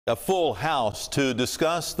A full house to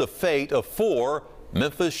discuss the fate of 4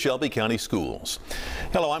 Memphis Shelby County schools.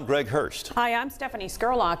 Hello, I'm Greg Hurst. Hi, I'm Stephanie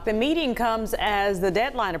Skurlock. The meeting comes as the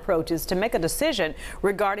deadline approaches to make a decision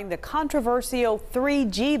regarding the controversial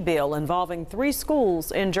 3G bill involving 3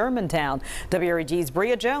 schools in Germantown. WREG's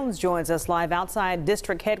Bria Jones joins us live outside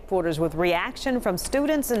district headquarters with reaction from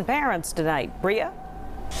students and parents tonight. Bria?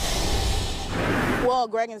 Well,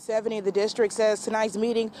 Greg and Stephanie, the district says tonight's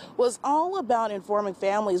meeting was all about informing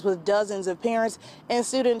families, with dozens of parents and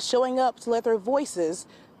students showing up to let their voices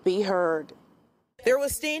be heard. There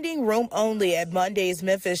was standing room only at Monday's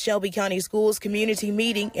Memphis Shelby County Schools community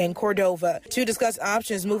meeting in Cordova to discuss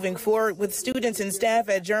options moving forward with students and staff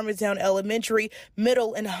at Germantown Elementary,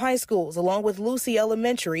 middle, and high schools, along with Lucy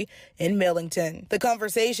Elementary in Millington. The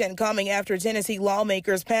conversation coming after Tennessee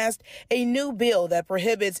lawmakers passed a new bill that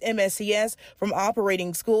prohibits MSCS from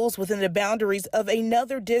operating schools within the boundaries of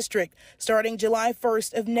another district starting July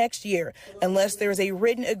 1st of next year, unless there is a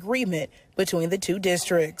written agreement between the 2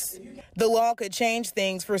 districts. The law could change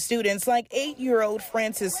things for students like 8-year-old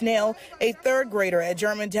Francis Snell, a 3rd grader at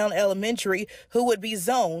Germantown Elementary, who would be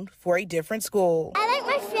zoned for a different school. I like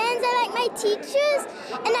my friends, I like my teachers,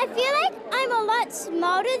 and I feel like I'm a lot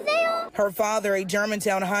smarter there. Her father, a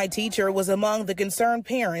Germantown High teacher, was among the concerned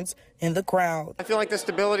parents in the crowd. I feel like the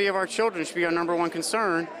stability of our children should be our #1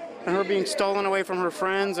 concern, and her being stolen away from her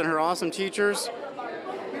friends and her awesome teachers,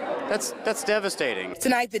 that's devastating.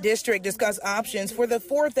 Tonight, the district discussed options for the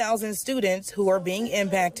 4,000 students who are being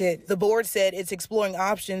impacted. The board said it's exploring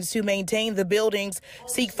options to maintain the buildings,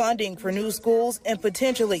 seek funding for new schools, and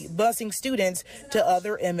potentially busing students to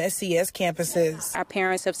other MSCS campuses. Our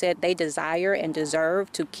parents have said they desire and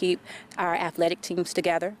deserve to keep our athletic teams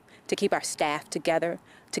together, to keep our staff together,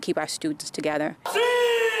 to keep our students together.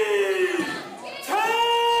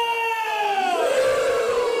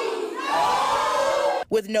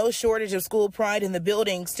 With no shortage of school pride in the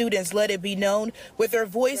building, students let it be known with their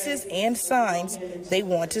voices and signs they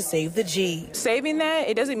want to save the G. Saving that,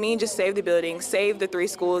 it doesn't mean just save the building, save the 3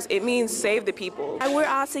 schools. It means save the people. We're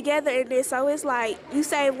all together in this, so it's like you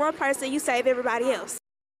save one person, you save everybody else.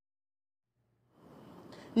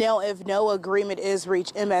 Now, if no agreement is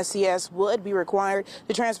reached, MSCS would be required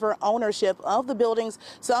to transfer ownership of the buildings.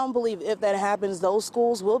 Some believe if that happens, those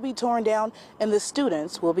schools will be torn down and the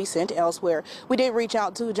students will be sent elsewhere. We did reach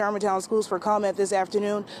out to Germantown Schools for comment this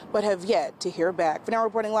afternoon, but have yet to hear back. For now,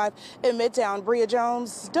 reporting live in Midtown, Bria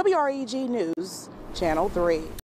Jones, WREG News, Channel 3.